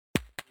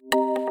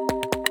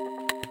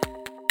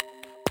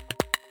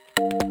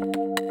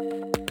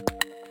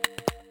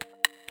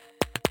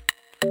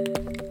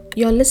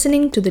You're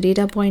listening to the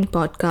Data Point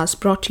podcast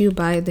brought to you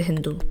by The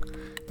Hindu.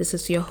 This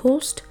is your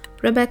host,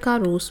 Rebecca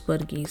Rose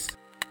Burgess.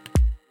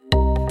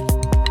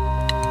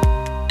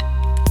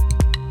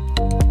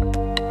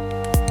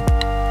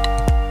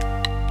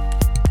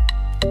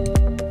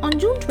 On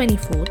June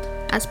 24th,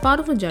 as part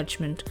of a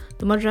judgment,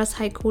 the Madras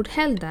High Court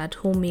held that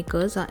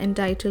homemakers are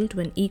entitled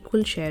to an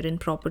equal share in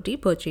property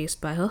purchased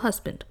by her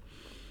husband.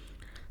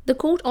 The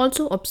court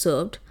also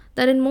observed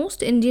that in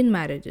most Indian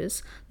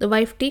marriages, the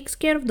wife takes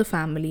care of the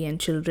family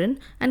and children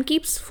and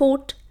keeps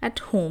fort at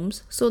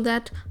homes so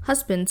that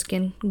husbands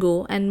can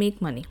go and make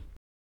money.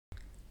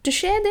 To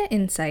share their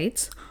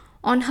insights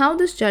on how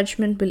this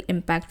judgment will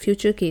impact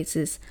future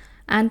cases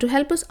and to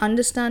help us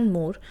understand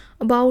more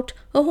about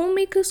a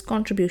homemaker's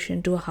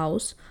contribution to a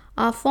house,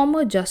 our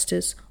former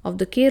Justice of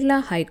the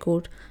Kerala High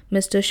Court,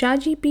 Mr.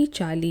 Shaji P.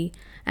 Chaly,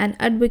 and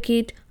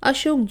Advocate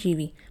Ashok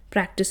G.V,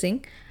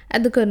 practising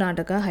at the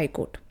Karnataka High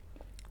Court.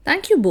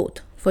 Thank you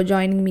both for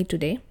joining me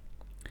today.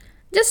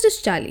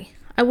 Justice Chaly,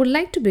 I would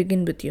like to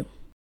begin with you.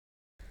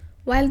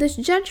 While this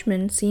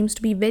judgment seems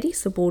to be very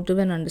supportive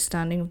and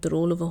understanding of the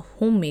role of a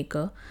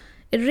homemaker,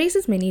 it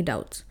raises many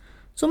doubts.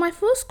 So my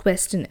first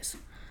question is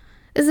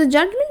the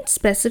judgment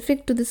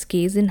specific to this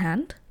case in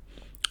hand?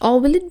 Or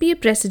will it be a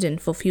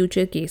precedent for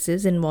future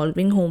cases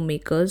involving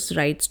homemakers'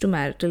 rights to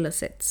marital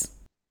assets?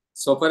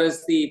 So far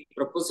as the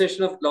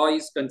proposition of law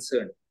is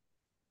concerned,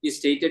 it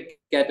stated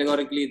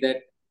categorically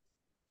that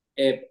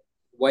a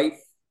wife,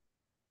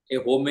 a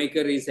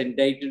homemaker, is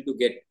entitled to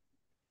get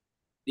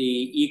the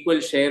equal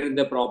share in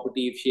the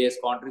property if she has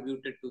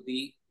contributed to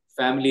the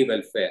family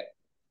welfare,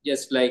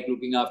 just like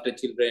looking after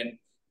children,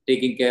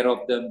 taking care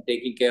of them,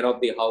 taking care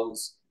of the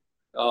house,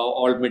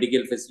 all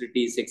medical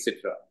facilities,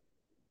 etc.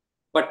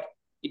 But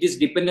it is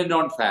dependent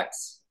on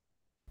facts.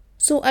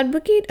 So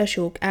Advocate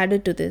Ashok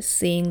added to this,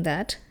 saying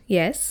that,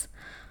 yes,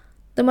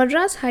 the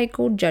Madras High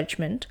Court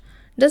judgment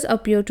does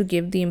appear to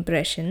give the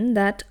impression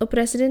that a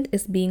precedent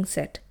is being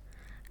set,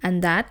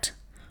 and that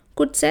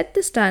could set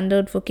the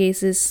standard for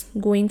cases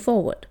going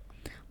forward.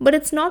 But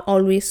it's not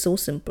always so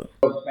simple.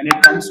 When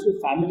it comes to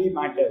family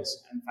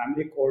matters and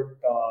family court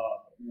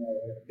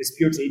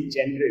disputes in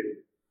general,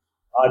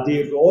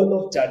 the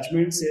role of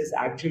judgments is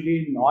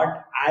actually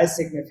not as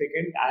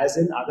significant as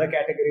in other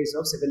categories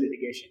of civil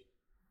litigation.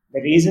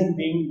 The reason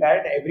being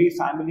that every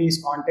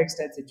family's context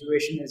and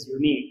situation is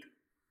unique,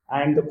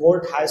 and the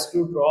court has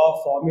to draw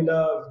a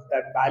formula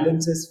that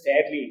balances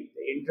fairly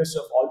the interests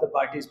of all the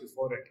parties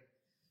before it.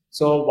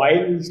 So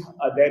while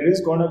there is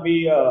going to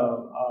be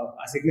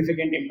a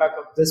significant impact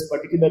of this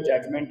particular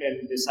judgment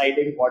in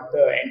deciding what the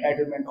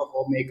entitlement of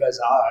homemakers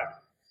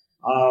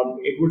are,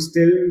 it would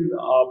still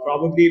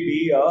probably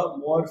be a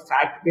more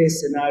fact-based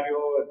scenario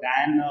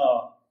than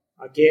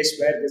a case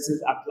where this is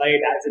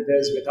applied as it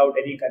is without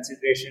any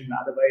consideration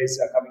otherwise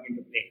coming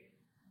into play.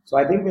 So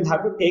I think we'll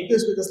have to take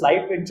this with a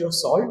slight pinch of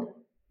salt.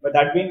 But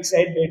that being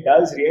said, it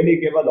does really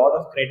give a lot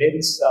of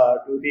credence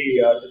to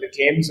the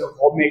claims of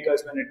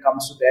homemakers when it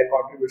comes to their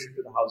contribution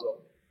to the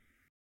household.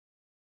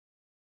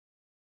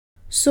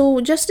 So,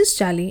 Justice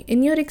Chaly,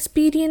 in your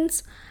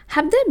experience,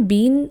 have there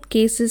been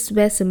cases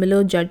where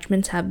similar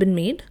judgments have been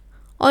made?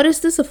 Or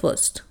is this a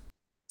first?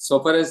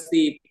 So far as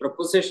the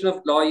proposition of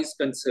law is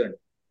concerned,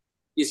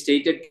 it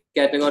stated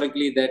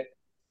categorically that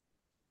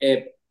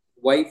a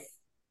wife,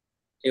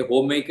 a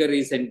homemaker,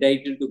 is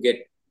entitled to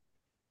get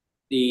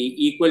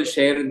the equal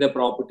share in the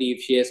property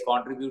if she has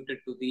contributed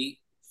to the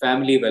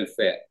family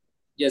welfare,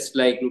 just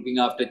like looking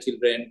after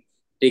children,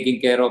 taking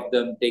care of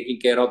them, taking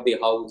care of the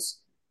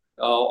house,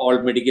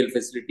 all medical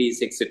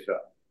facilities, etc.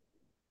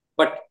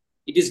 But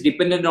it is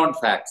dependent on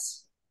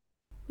facts.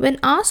 When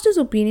asked his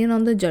opinion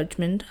on the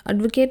judgment,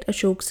 Advocate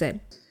Ashok said,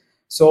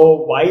 so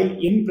while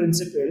in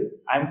principle,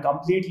 I'm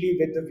completely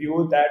with the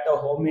view that a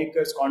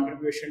homemaker's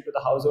contribution to the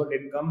household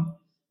income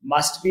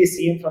must be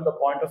seen from the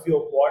point of view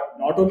of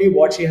not only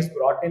what she has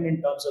brought in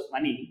terms of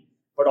money,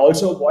 but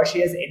also what she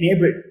has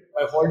enabled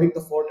by holding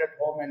the fort at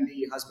home and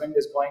the husband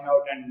is going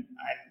out and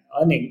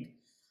earning.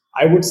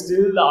 I would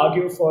still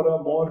argue for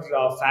a more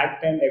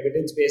fact and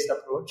evidence-based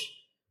approach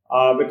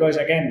because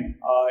again,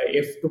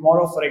 if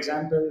tomorrow, for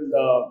example,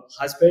 the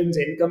husband's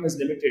income is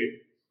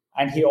limited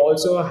and he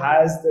also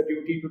has the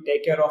duty to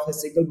take care of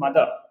his single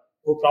mother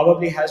who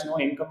probably has no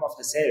income of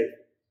herself,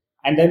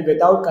 and then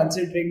without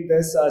considering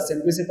this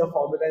simpliciter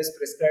formula is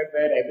prescribed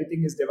where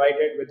everything is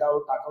divided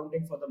without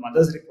accounting for the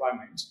mother's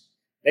requirements,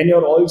 then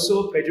you're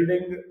also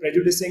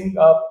prejudicing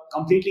a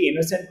completely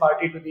innocent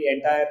party to the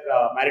entire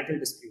marital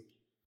dispute.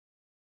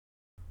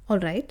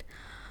 Alright,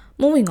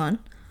 moving on.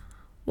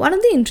 One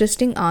of the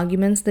interesting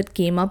arguments that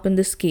came up in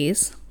this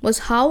case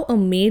was how a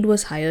maid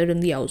was hired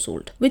in the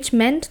household, which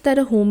meant that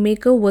a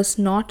homemaker was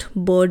not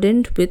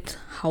burdened with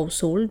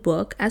household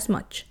work as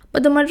much.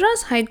 But the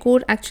Madras High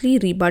Court actually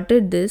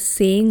rebutted this,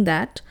 saying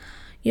that,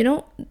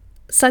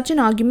 such an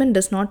argument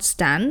does not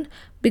stand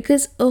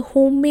because a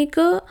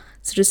homemaker's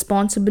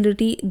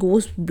responsibility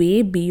goes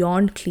way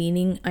beyond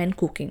cleaning and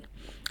cooking.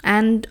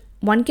 And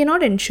one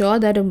cannot ensure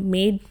that a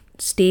maid's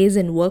stays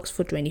and works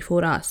for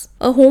 24 hours.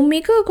 A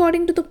homemaker,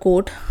 according to the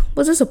court,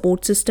 was a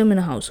support system in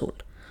a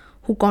household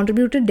who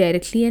contributed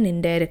directly and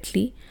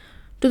indirectly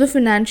to the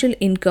financial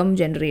income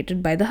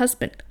generated by the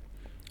husband.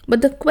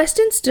 But the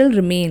question still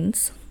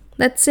remains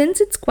that since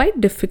it's quite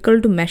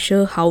difficult to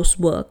measure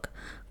housework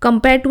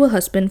compared to a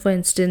husband, for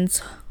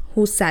instance,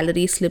 whose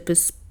salary slip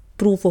is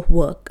proof of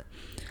work,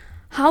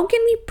 how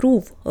can we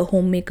prove a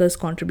homemaker's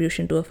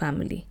contribution to a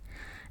family?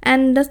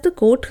 And does the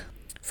court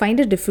find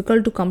it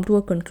difficult to come to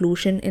a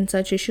conclusion in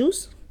such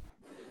issues?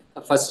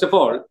 First of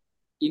all,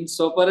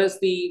 insofar as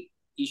the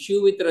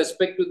issue with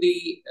respect to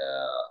the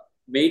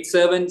maid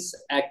servant's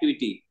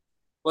activity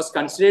was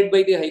considered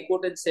by the High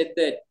Court and said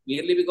that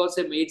merely because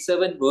a maid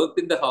servant worked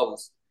in the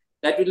house,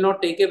 that will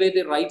not take away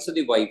the rights of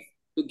the wife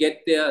to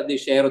get the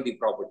share of the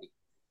property.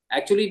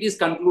 Actually, it is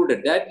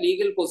concluded. That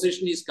legal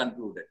position is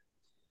concluded.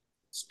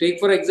 Take,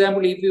 for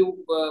example, if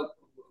you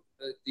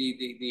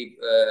the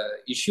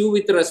issue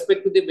with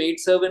respect to the maid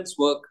servant's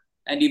work,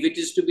 and if it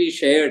is to be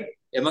shared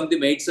among the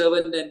maid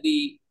servant and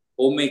the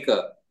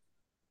homemaker,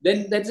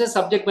 then that's a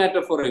subject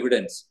matter for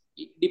evidence.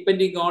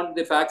 Depending on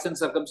the facts and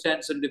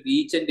circumstances of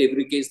each and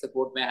every case, the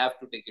court may have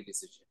to take a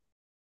decision.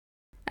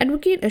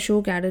 Advocate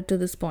Ashok added to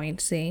this point,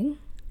 saying,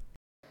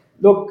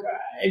 Look,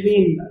 I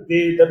mean,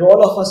 the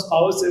role of a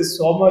spouse is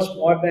so much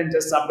more than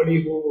just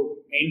somebody who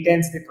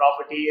maintains the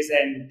properties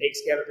and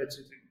takes care of the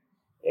children.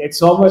 It's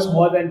so much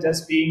more than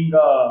just being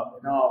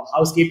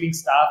housekeeping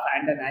staff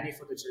and a nanny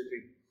for the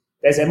children.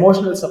 There's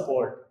emotional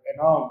support.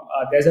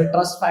 There's a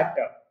trust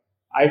factor.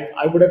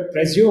 I would have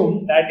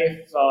presumed that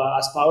if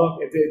a spouse,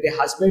 if the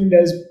husband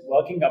is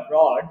working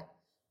abroad,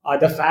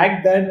 the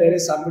fact that there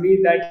is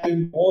somebody that he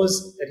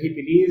knows, that he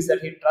believes, that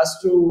he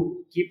trusts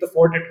to keep the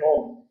fort at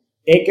home,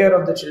 take care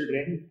of the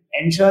children,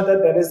 ensure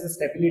that there is the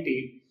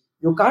stability.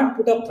 You can't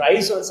put a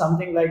price on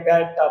something like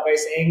that by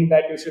saying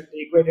that you should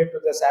equate it to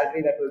the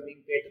salary that was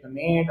being paid to the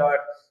maid or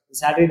the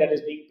salary that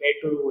is being paid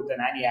to the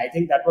nanny. I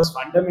think that was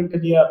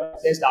fundamentally a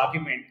misplaced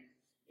argument.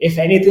 If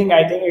anything,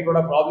 I think it would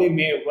have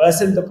probably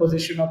worsened the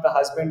position of the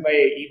husband by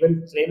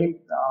even claiming,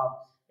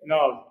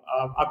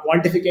 a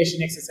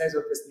quantification exercise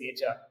of this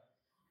nature.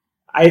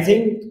 I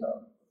think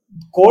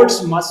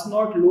courts must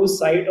not lose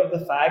sight of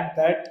the fact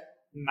that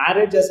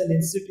marriage as an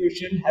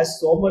institution has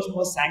so much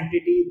more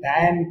sanctity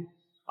than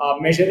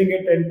measuring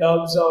it in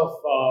terms of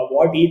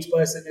what each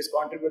person is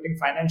contributing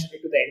financially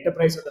to the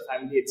enterprise of the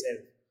family itself.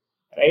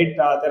 Right?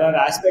 There are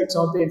aspects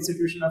of the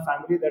institution of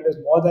family that is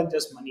more than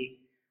just money.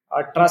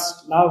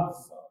 Trust, love,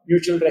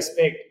 mutual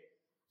respect.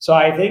 So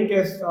I think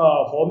if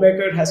a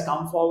homemaker has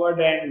come forward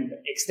and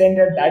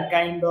extended that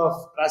kind of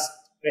trust,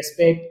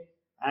 respect,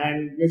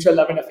 and mutual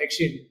love and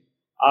affection,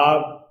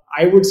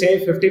 I would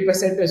say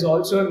 50% is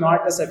also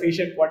not a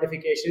sufficient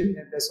quantification.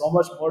 There's so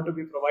much more to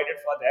be provided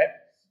for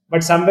that.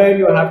 But somewhere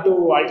you have to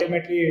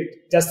ultimately,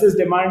 justice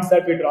demands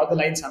that we draw the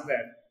line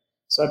somewhere.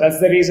 So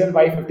that's the reason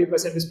why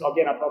 50% is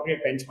probably an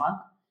appropriate benchmark.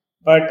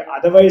 But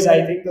otherwise,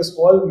 I think this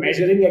whole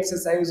measuring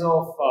exercise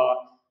of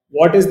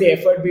what is the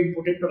effort being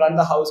put in to run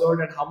the household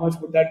and how much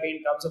would that be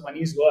in terms of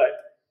money's worth,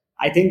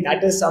 I think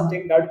that is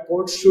something that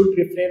courts should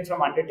refrain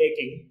from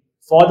undertaking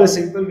for the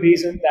simple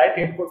reason that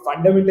it could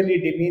fundamentally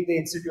demean the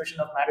institution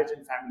of marriage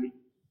and family.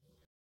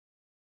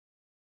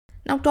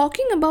 now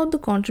talking about the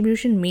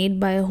contribution made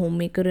by a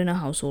homemaker in a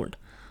household,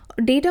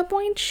 a data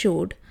point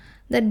showed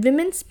that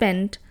women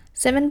spent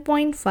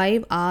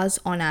 7.5 hours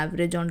on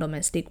average on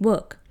domestic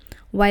work,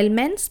 while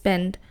men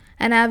spent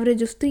an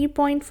average of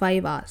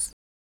 3.5 hours.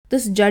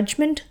 This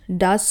judgment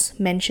does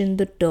mention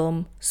the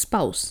term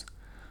spouse.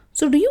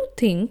 So, do you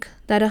think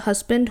that a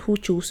husband who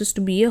chooses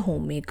to be a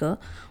homemaker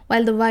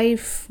while the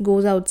wife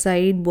goes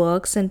outside,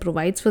 works, and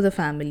provides for the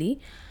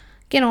family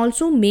can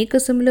also make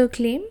a similar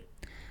claim?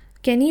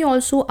 Can he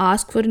also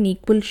ask for an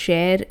equal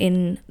share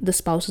in the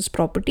spouse's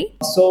property?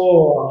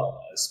 So,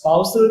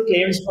 spousal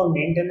claims for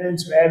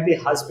maintenance where the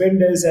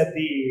husband is at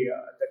the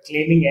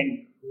claiming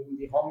end,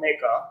 the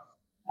homemaker,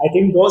 I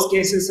think those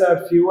cases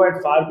are few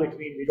and far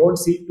between. We don't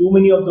see too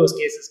many of those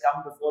cases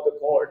come before the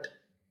court.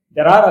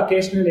 There are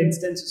occasional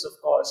instances,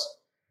 of course.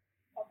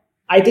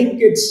 I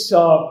think it's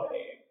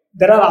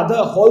there are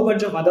a whole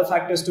bunch of other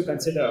factors to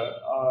consider,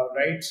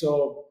 right?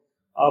 So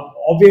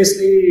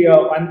obviously,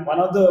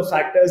 one of the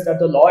factors that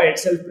the law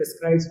itself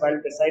prescribes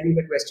while deciding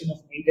the question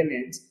of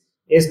maintenance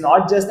is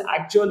not just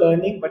actual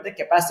earning, but the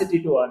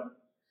capacity to earn.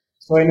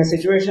 So in a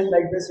situation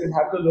like this, you'll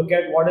have to look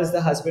at what is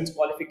the husband's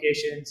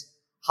qualifications,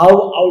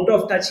 how out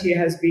of touch he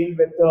has been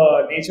with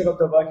the nature of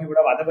the work he would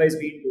have otherwise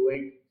been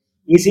doing.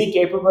 Is he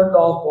capable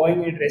of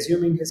going and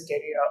resuming his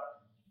career?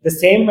 The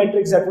same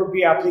metrics that would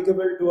be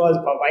applicable to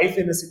a wife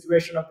in a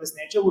situation of this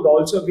nature would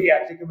also be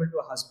applicable to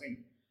a husband.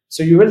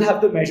 So you will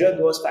have to measure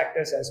those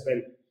factors as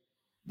well.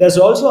 There's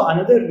also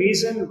another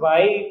reason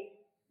why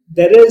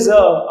there is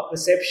a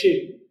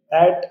perception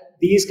that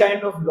these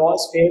kind of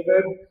laws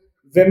favor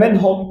women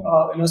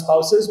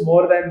spouses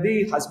more than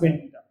the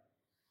husband.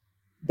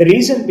 The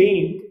reason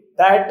being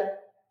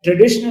that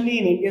traditionally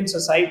in Indian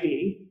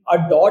society, a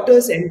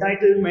daughter's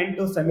entitlement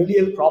to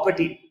familial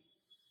property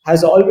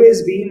has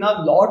always been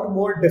a lot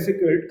more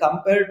difficult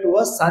compared to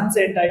a son's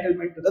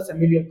entitlement to the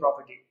familial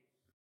property.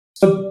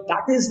 So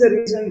that is the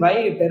reason why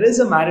if there is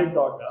a married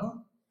daughter,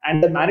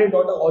 and the married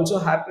daughter also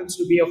happens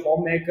to be a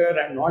homemaker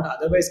and not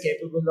otherwise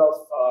capable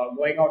of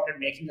going out and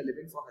making a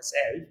living for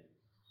herself,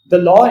 the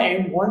law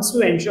wants to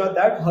ensure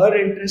that her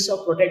interests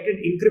are protected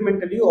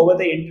incrementally over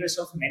the interests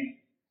of men,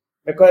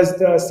 because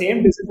the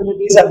same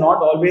disabilities are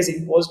not always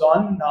imposed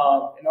on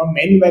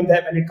men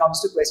when it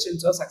comes to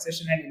questions of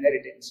succession and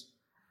inheritance.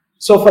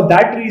 So for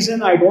that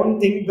reason, I don't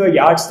think the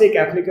yardstick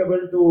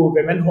applicable to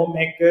women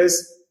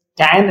homemakers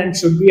can and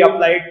should be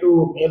applied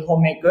to male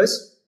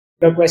homemakers.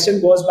 The question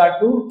goes back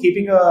to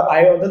keeping an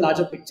eye on the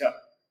larger picture.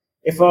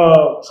 If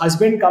a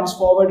husband comes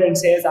forward and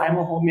says, I'm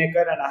a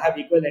homemaker and I have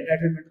equal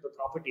entitlement to the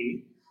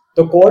property,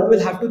 the court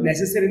will have to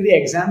necessarily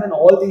examine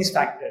all these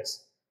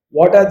factors.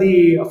 What are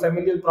the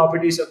familial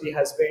properties of the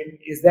husband?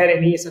 Is there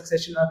any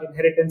succession of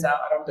inheritance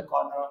around the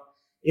corner?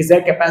 Is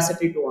there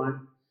capacity to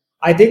earn?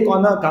 I think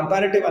on a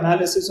comparative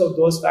analysis of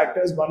those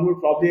factors, one would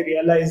probably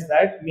realize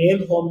that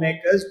male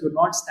homemakers do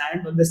not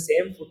stand on the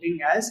same footing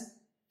as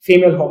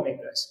female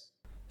homemakers.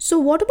 So,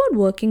 what about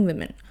working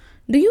women?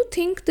 Do you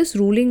think this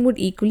ruling would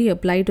equally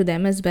apply to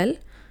them as well?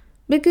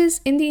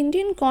 Because in the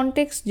Indian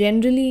context,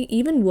 generally,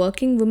 even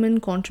working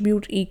women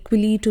contribute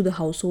equally to the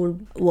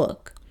household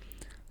work.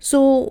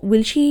 So,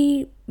 will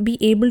she be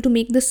able to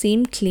make the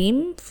same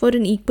claim for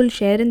an equal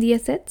share in the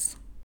assets?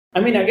 I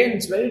mean, again,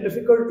 it's very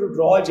difficult to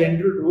draw a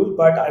general rule,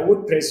 but I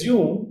would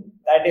presume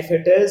that if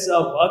it is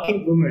a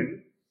working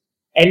woman,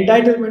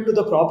 entitlement to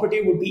the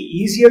property would be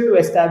easier to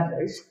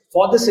establish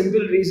for the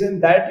simple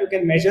reason that you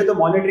can measure the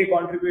monetary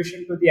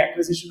contribution to the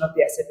acquisition of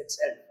the asset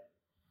itself.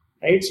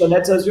 Right? So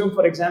let's assume,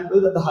 for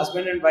example, that the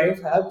husband and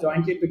wife have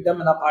jointly picked up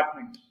an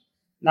apartment.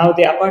 Now,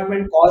 the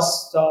apartment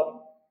costs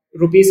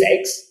rupees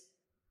X,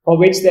 for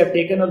which they have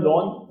taken a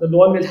loan. The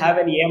loan will have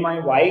an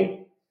EMI Y.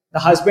 The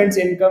husband's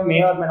income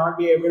may or may not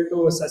be able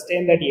to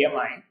sustain that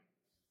EMI.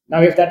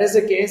 Now, if that is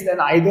the case,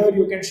 then either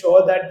you can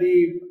show that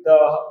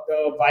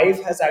the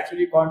wife has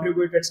actually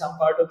contributed some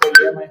part of the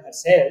EMI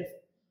herself,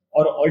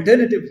 or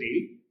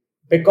alternatively,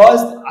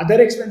 because other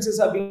expenses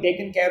are being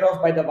taken care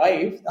of by the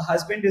wife, the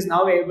husband is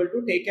now able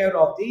to take care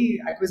of the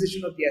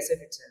acquisition of the asset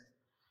itself.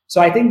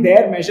 So I think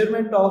their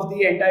measurement of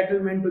the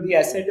entitlement to the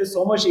asset is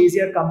so much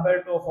easier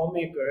compared to a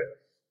homemaker,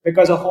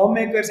 because a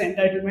homemaker's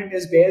entitlement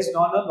is based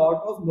on a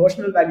lot of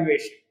notional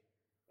valuation.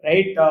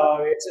 Right?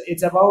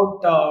 It's about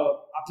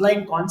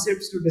applying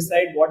concepts to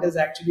decide what is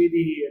actually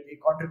the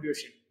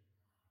contribution.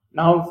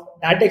 Now,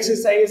 that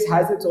exercise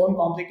has its own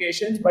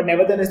complications, but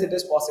nevertheless, it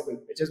is possible,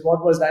 which is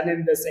what was done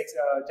in this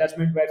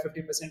judgment where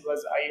 50%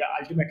 was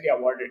ultimately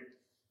awarded.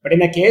 But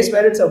in a case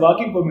where it's a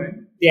working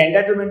woman, the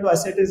entitlement to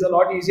asset is a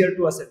lot easier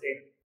to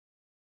ascertain.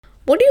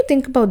 What do you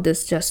think about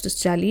this, Justice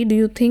Chaly? Do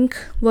you think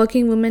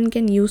working women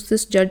can use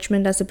this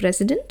judgment as a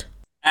precedent?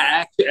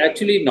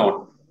 Actually,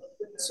 not.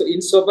 So,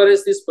 insofar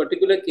as this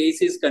particular case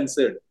is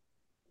concerned,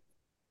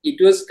 it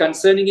was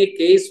concerning a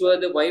case where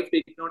the wife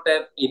did not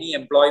have any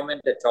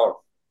employment at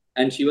all,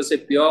 and she was a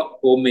pure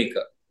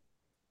homemaker.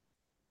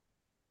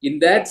 In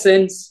that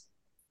sense,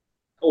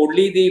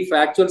 only the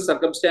factual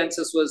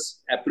circumstances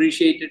was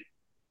appreciated,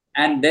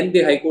 and then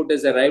the High Court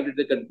has arrived at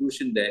the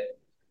conclusion that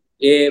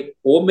a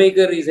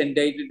homemaker is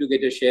entitled to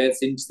get a share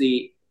since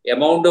the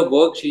amount of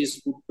work she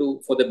is put to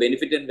for the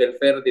benefit and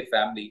welfare of the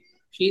family,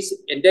 she is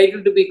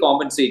entitled to be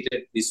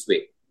compensated this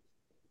way.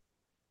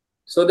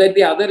 So that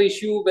the other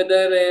issue,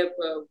 whether a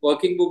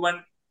working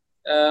woman,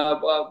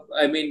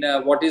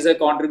 what is a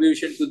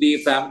contribution to the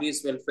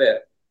family's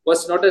welfare,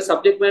 was not a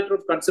subject matter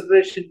of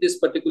consideration in this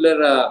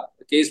particular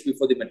case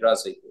before the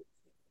Madras High Court.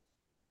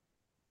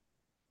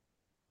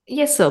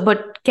 Yes, sir.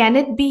 But can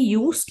it be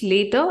used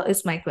later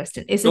is my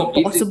question. Is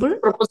it possible? This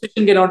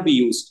proposition cannot be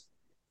used.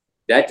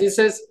 That is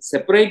a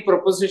separate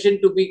proposition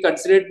to be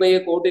considered by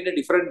a court in a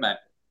different manner.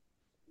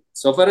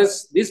 So far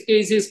as this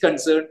case is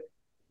concerned,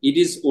 it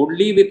is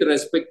only with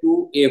respect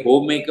to a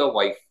homemaker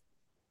wife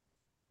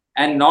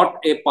and not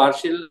a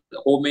partial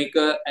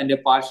homemaker and a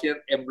partial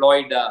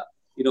employed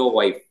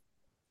wife.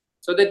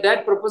 So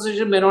that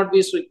proposition may not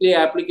be strictly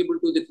applicable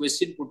to the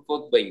question put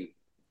forth by you.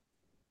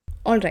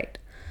 All right.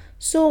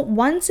 So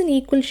once an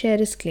equal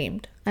share is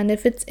claimed, and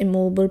if it's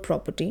immovable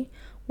property,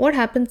 what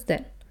happens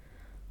then?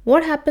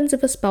 What happens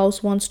if a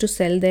spouse wants to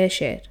sell their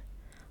share?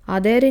 Are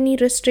there any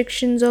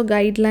restrictions or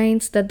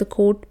guidelines that the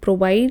court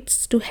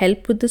provides to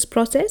help with this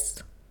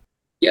process?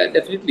 Yeah,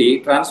 definitely.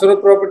 Transfer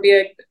of Property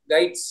Act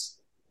guides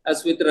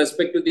us with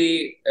respect to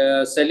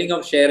the selling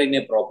of share in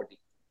a property.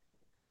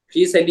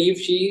 She said if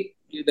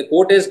the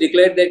court has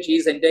declared that she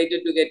is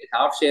entitled to get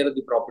half share of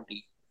the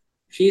property,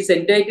 she is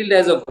entitled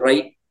as of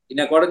right in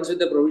accordance with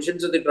the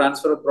provisions of the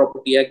Transfer of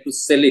Property Act to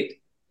sell it,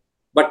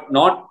 but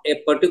not a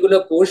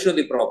particular portion of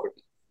the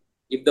property.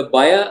 If the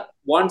buyer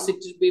wants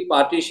it to be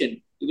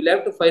partitioned, he will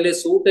have to file a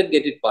suit and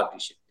get it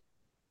partitioned.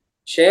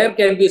 Share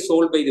can be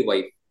sold by the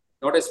wife,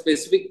 not a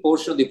specific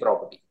portion of the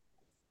property.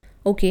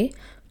 Okay.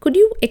 Could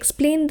you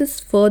explain this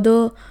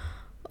further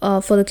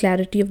for the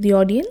clarity of the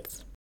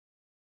audience?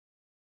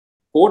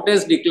 Court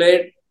has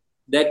declared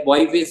that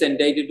wife is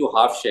entitled to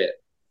half share,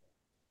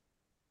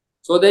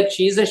 so that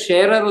she is a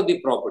sharer of the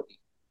property.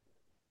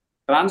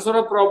 Transfer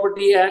of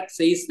Property Act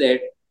says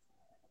that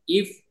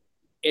if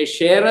a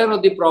sharer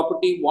of the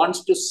property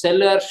wants to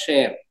sell her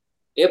share,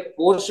 a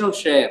portion of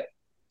share,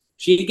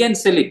 she can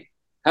sell it,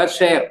 her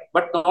share,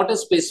 but not a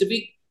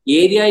specific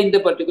area in the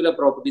particular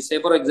property.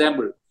 Say, for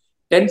example,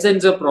 10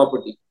 cents of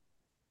property.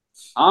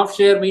 Half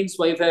share means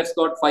wife has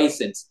got 5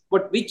 cents.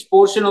 But which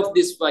portion of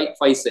this 5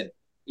 cents?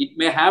 It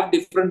may have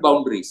different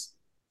boundaries.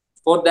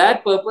 For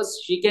that purpose,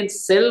 she can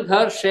sell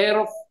her share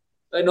of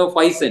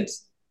 5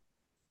 cents.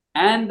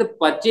 And the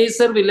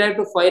purchaser will have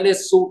to file a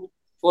suit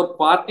for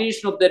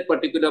partition of that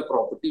particular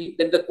property.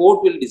 Then the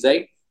court will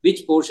decide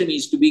which portion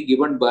is to be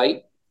given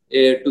by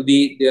to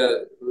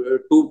the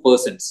two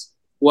persons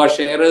who are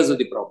sharers of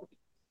the property.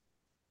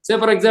 Say,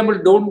 for example,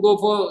 don't go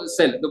for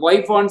sell. The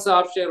wife wants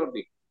half share of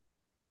it.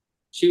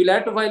 She will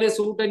have to file a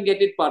suit and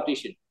get it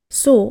partitioned.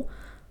 So,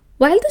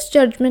 while this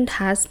judgment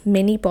has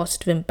many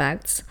positive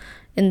impacts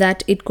in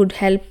that it could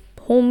help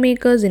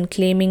homemakers in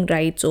claiming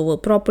rights over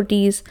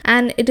properties,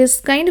 and it is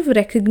kind of a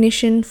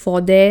recognition for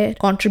their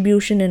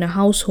contribution in a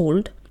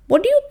household,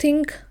 what do you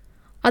think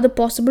are the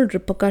possible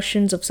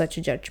repercussions of such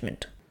a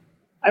judgment?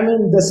 I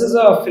mean, this is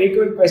a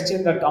frequent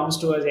question that comes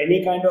to us.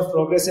 Any kind of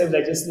progressive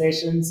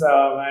legislations,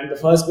 and the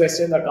first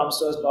question that comes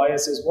to us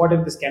lawyers is, what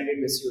if this can be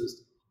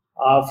misused?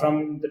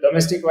 From the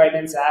Domestic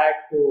Violence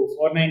Act to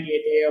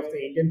 498A of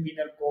the Indian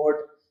Penal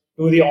Code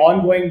to the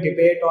ongoing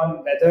debate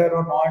on whether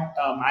or not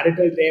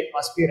marital rape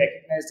must be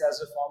recognized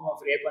as a form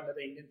of rape under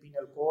the Indian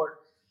Penal Code.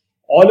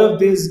 All of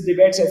these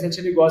debates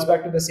essentially goes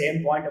back to the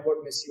same point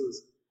about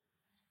misuse.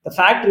 The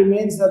fact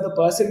remains that the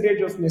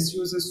percentage of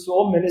misuse is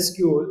so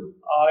minuscule,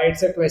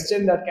 it's a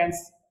question that can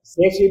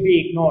safely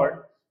be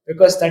ignored,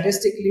 because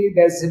statistically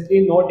there's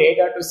simply no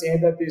data to say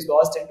that these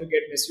laws tend to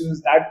get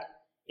misused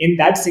in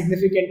that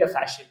significant a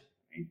fashion.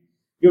 Right?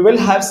 You will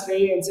have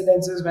stray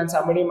incidences when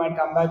somebody might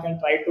come back and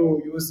try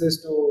to use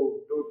this to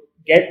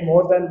get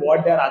more than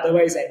what they're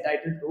otherwise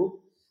entitled to.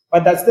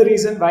 But that's the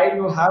reason why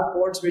you have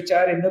courts which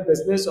are in the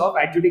business of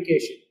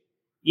adjudication.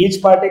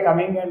 Each party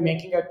coming and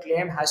making a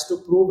claim has to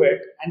prove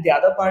it, and the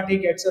other party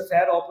gets a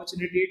fair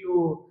opportunity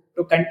to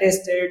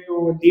contest it,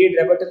 to lead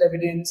rebuttal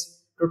evidence,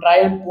 to try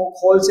and poke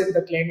holes in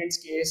the claimant's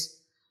case.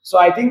 So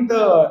I think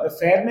the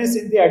fairness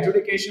in the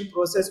adjudication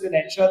process will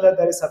ensure that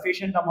there is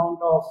sufficient amount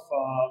of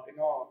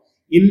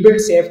inbuilt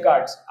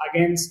safeguards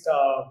against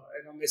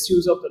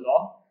misuse of the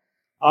law.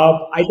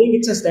 I think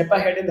it's a step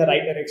ahead in the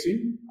right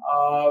direction.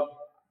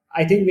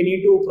 I think we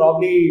need to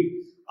probably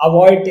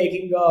avoid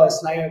taking a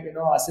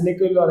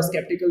cynical or a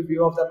skeptical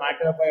view of the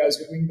matter by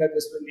assuming that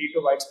this will lead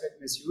to widespread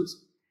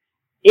misuse.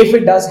 If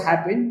it does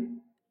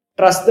happen,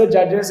 trust the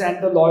judges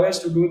and the lawyers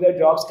to do their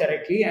jobs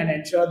correctly and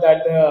ensure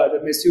that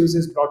the misuse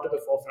is brought to the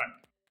forefront.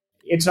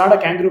 It's not a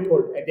kangaroo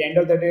court. At the end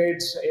of the day,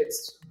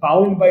 it's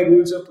bound by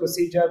rules of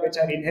procedure which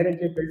are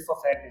inherently built for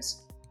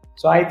fairness.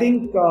 So I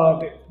think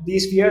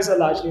these fears are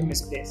largely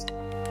misplaced.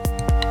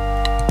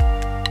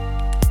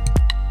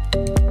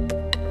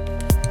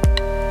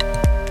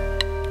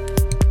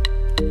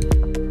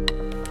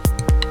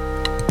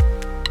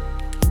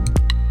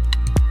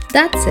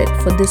 That's it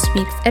for this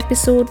week's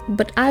episode,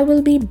 but I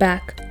will be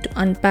back to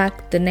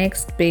unpack the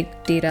next big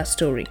data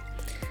story.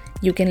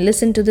 You can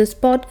listen to this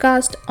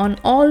podcast on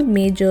all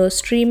major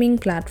streaming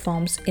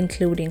platforms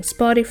including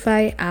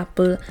Spotify,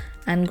 Apple,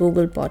 and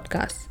Google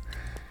Podcasts.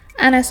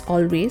 And as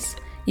always,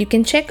 you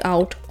can check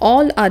out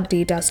all our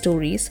data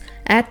stories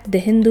at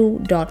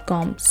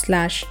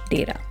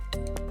thehindu.com/data.